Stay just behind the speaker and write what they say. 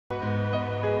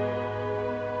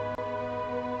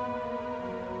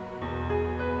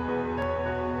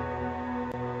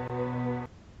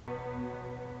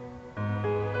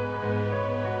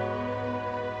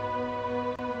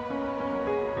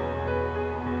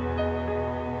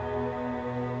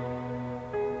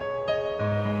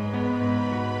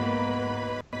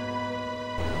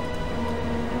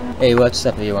Hey, what's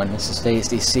up everyone, this is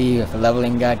FazeDC with a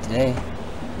leveling guide today.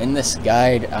 In this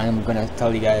guide, I'm going to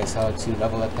tell you guys how to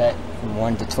level a pet from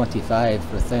 1 to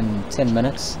 25 within 10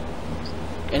 minutes.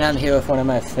 And I'm here with one of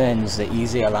my friends, the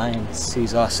Easy Alliance,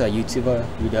 who's also a YouTuber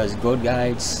who does gold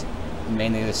guides,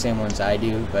 mainly the same ones I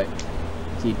do, but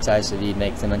he tries to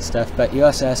remake them and stuff. But he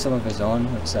also has some of his own,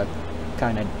 which are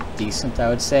kind of decent, I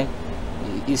would say.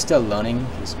 He's still learning,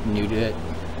 he's new to it.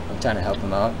 I'm trying to help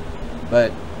him out.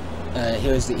 But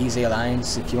here's the Easy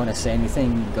Alliance. If you want to say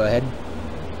anything, go ahead.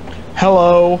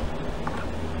 Hello.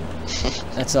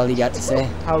 That's all you got to say?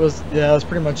 Yeah, that's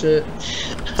pretty much it.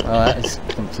 Oh, that is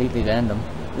completely random.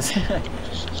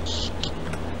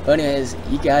 But anyways,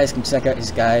 you guys can check out his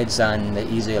guides on the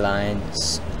Easy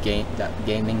Alliance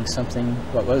gaming something.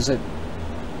 What was it?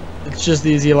 It's just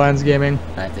the Easy Alliance Gaming.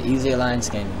 Alright, the Easy Alliance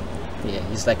Gaming. Yeah,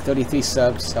 he's like 33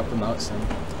 subs, help him out some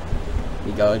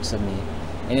regards of me.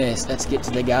 Anyways, let's get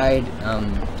to the guide.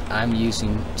 I'm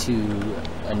using 2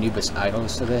 Anubis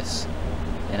idols for this,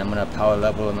 and I'm gonna power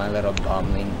level my little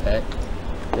bombling pet.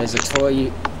 There's a toy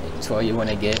you want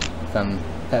to get from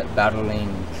pet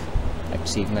battling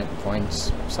achievement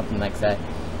points, something like that.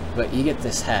 But you get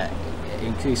this hat. It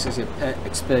increases your pet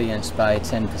experience by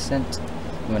 10%.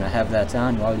 You want to have that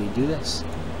on while you do this.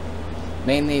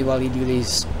 Mainly while you do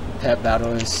these pet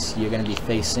battles, you're going to be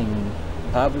facing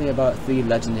probably about 3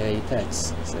 legendary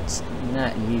pets, so it's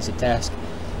not an easy task.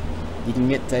 You can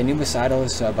get the Anubis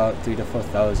idols to about 3,000 to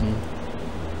 4,000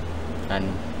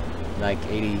 on like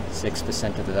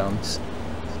 86% of the realms.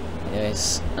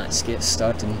 Anyways, let's get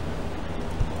started.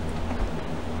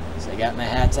 So I got my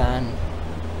hat on.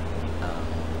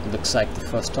 Looks like the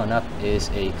first one up is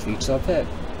a creature pet.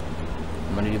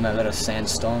 I'm gonna do my little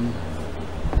sandstorm.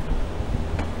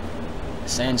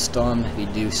 Sandstorm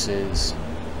reduces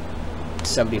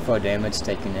 74 damage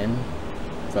taken in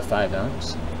for 5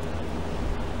 rounds.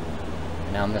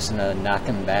 Now I'm just gonna knock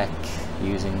him back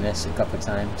using this a couple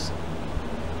times.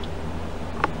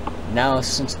 Now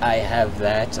since I have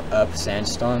that up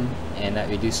Sandstorm and that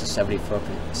reduces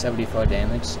 74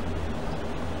 damage,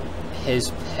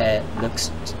 his pet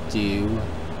looks to do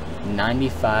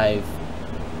 95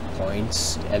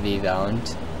 points every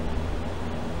round.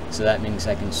 So that means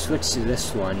I can switch to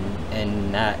this one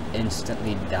and not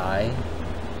instantly die.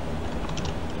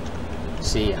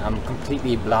 See, I'm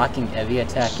completely blocking every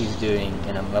attack he's doing,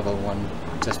 and I'm level 1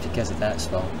 just because of that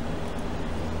spell.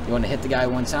 You want to hit the guy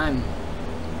one time?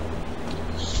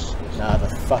 Nah, the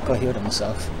fucker healed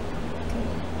himself.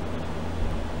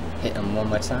 Okay. Hit him one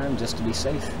more time just to be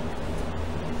safe.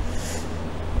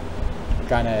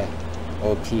 Kinda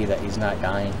OP that he's not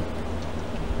dying.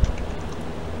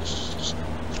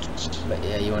 But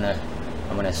yeah,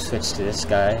 I'm gonna switch to this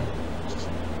guy.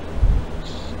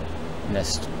 And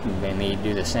just mainly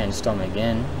do the sandstorm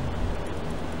again.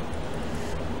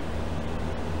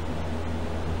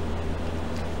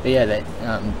 But yeah,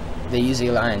 the Easy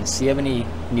Alliance. Do you have any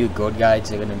new gold guides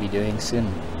they're gonna be doing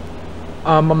soon?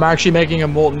 I'm actually making a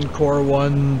Molten Core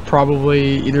one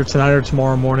probably either tonight or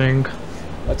tomorrow morning.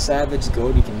 What's the average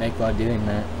gold you can make while doing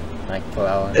that? Like per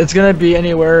hour? It's gonna be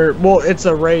anywhere. Well, it's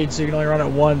a raid, so you can only run it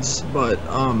once. But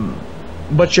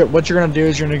what you're gonna do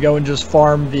is you're gonna go and just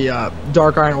farm the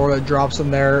dark iron ore that drops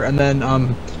in there, and then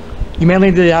you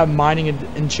mainly need to have mining and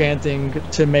enchanting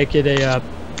to make it a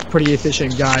pretty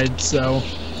efficient guide. So,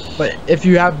 but if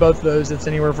you have both of those, it's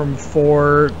anywhere from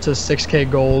 4 to 6k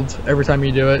gold every time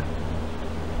you do it.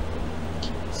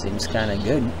 Seems kind of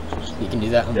good. You can do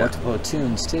that with multiple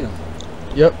tunes too.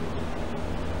 Yep.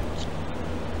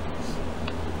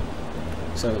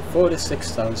 So 4 to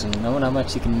 6,000. Know how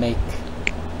much you can make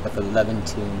with 11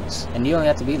 tunes, and you only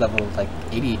have to be level like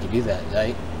 80 to do that,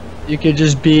 right? You could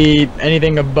just be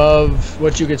anything above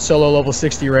what you could solo level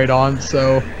 60 raid on.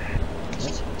 So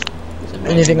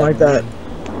anything like that.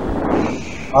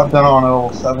 I've done on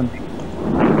level 70.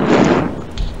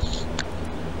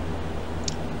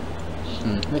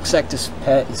 Looks like this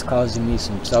pet is causing me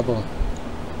some trouble.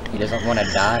 He doesn't want to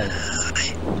die.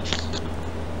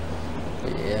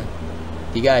 But yeah.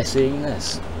 You guys seeing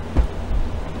this?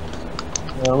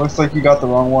 Yeah, it looks like you got the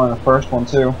wrong one in the first one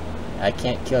too. I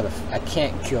can't kill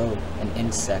an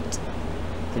insect.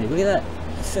 Can you look at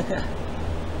that?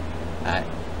 Alright,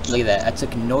 look at that. I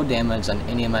took no damage on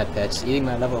any of my pets. Eating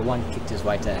my level 1 kicked his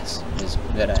white ass. His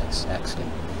red ass, actually.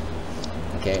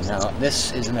 Okay, now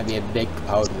this is gonna be a big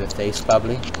power to the face,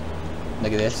 probably.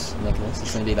 Look at this. Look at this.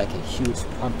 It's gonna be like a huge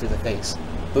pump to the face.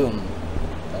 Boom.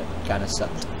 That kinda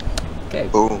sucked. Okay.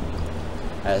 Boom.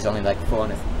 That was only like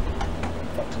 400.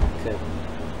 Fucking good.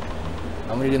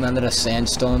 I'm gonna do my little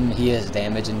sandstorm. He has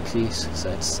damage increase, so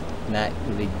it's not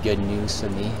really good news for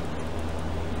me.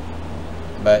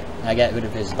 but I got rid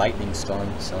of his lightning storm,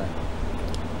 so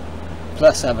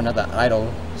plus I have another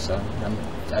idol, so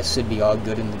I should be all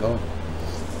good in the gold.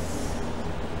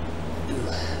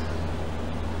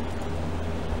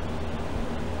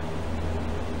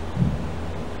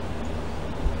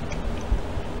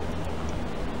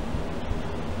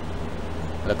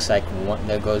 Looks like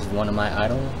there goes one of my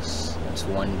idols. That's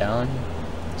one down.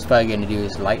 He's probably going to do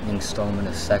his lightning storm in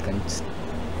a second.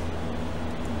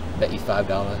 Bet you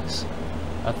 $5.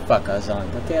 Oh fuck, I was on.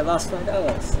 Okay, I lost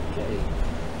 $5. Okay.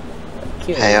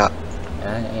 Okay. Hey, Yeah.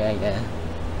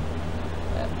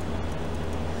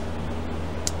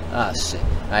 Ah, shit.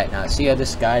 Alright, now see how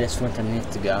this guy just went underneath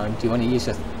the ground? Do you want to use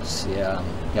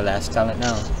your last talent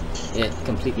now? It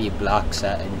completely blocks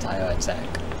that entire attack.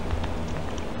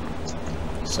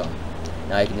 So,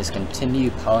 now I can just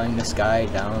continue powering this guy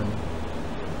down.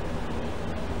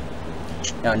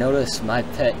 Now notice my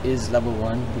pet is level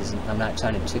 1. I'm not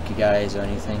trying to trick you guys or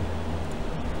anything.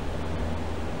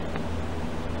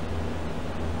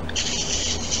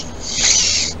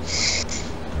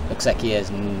 Looks like he has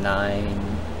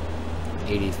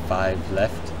 985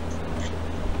 left.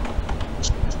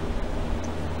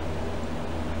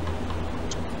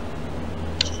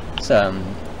 So,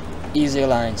 easy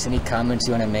alliance. Any comments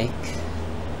you want to make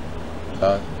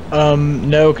about?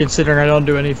 No, considering I don't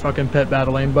do any fucking pet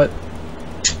battling, but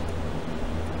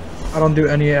I don't do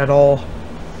any at all.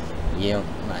 You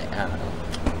might, I don't know.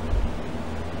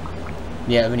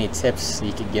 Do you have any tips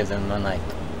you could give them on like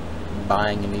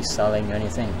buying and reselling or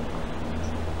anything?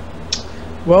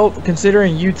 Well,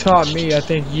 considering you taught me, I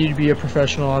think you'd be a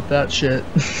professional at that shit.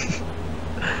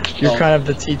 You're kind of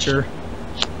the teacher.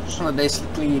 Well,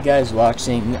 basically, you guys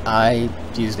watching, I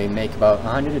usually make about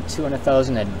 100 to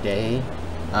 200,000 a day.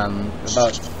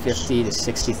 About 50 to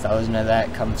 60,000 of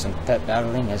that comes from pet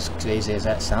battling. As crazy as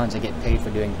that sounds, I get paid for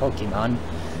doing Pokemon,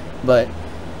 but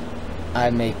I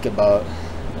make about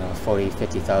 40,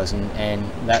 50,000, and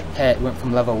that pet went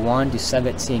from level 1 to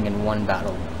 17 in one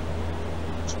battle.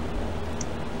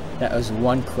 That was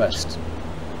one quest.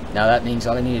 Now that means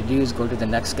all I need to do is go to the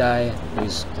next guy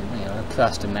who's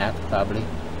across the map probably.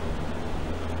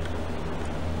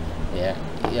 Yeah.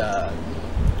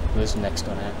 Where's the next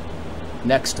one at?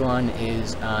 Next one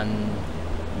is on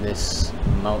this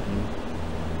mountain.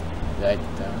 Right.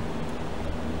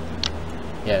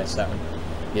 Yeah, that's that one.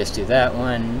 Just do that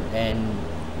one, and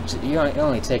it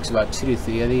only takes about 2 to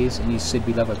 3 of these, and you should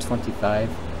be level 25.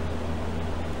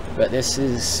 But this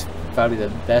is probably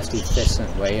the best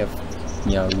efficient way of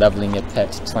leveling your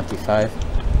pet to 25.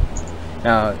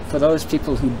 Now, for those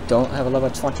people who don't have a level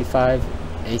 25,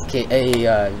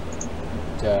 aka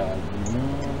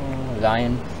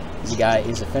Lion, this guy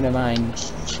is a friend of mine.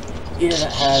 He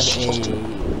doesn't have a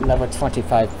level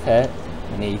 25 pet,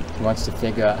 and he wants to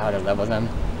figure out how to level them.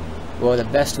 Well, the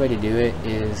best way to do it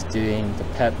is doing the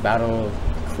pet battle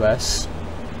quests,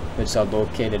 which are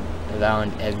located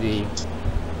around every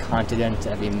continent,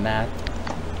 every map.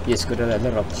 You just go to that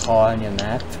little paw on your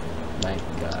map, like.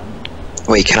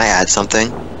 Wait, can I add something?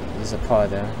 There's a paw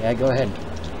there. Yeah, go ahead.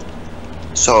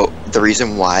 So the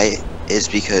reason why is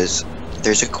because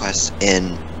there's a quest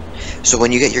in. So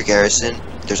when you get your garrison,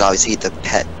 there's obviously the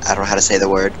pet. I don't know how to say the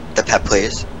word. The pet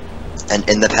place, and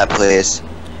in the pet place,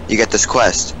 you get this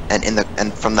quest, and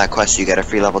from that quest you get a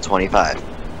free level 25.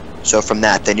 So from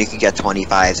that, then you can get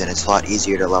 25s, and it's a lot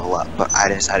easier to level up. But I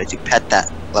decided to pet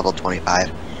that level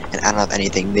 25, and I don't have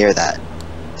anything near that.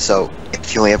 So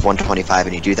if you only have 125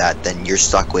 and you do that, then you're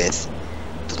stuck with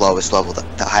the lowest level,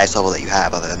 the highest level that you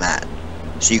have other than that.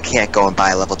 So you can't go and buy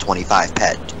a level 25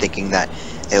 pet, thinking that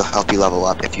it'll help you level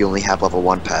up if you only have level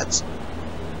 1 pets.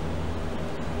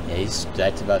 Yeah, he's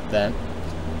right about that.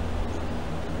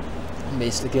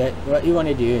 Basically, what you want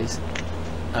to do is,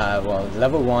 well,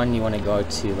 level 1, you want to go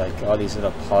to like all these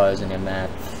little paws on your map.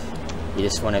 You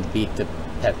just want to beat the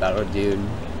pet battle dude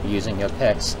using your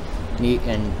pets.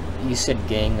 And you should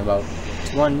gain about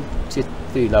 1 to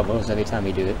 3 levels every time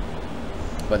you do it.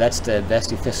 But that's the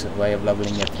best efficient way of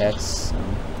leveling your pets.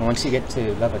 Once you get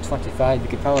to level 25, you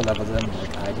can probably level them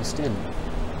like I just did.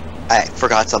 I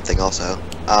forgot something also.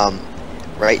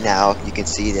 Right now, you can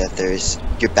see that there's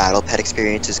your battle pet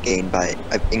experience is gained by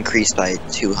increased by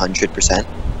 200%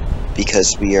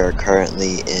 because we are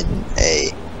currently in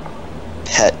a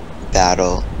pet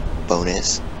battle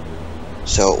bonus.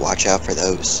 So watch out for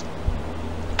those.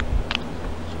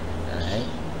 Alright,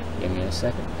 give me a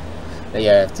second. But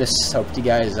yeah, just hope you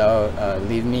guys out.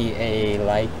 Leave me a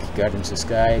like, go ahead and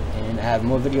subscribe, and I have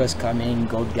more videos coming,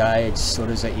 gold guides, so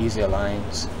does the easy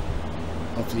alliance.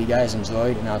 Hopefully you guys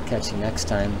enjoyed, and I'll catch you next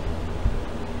time.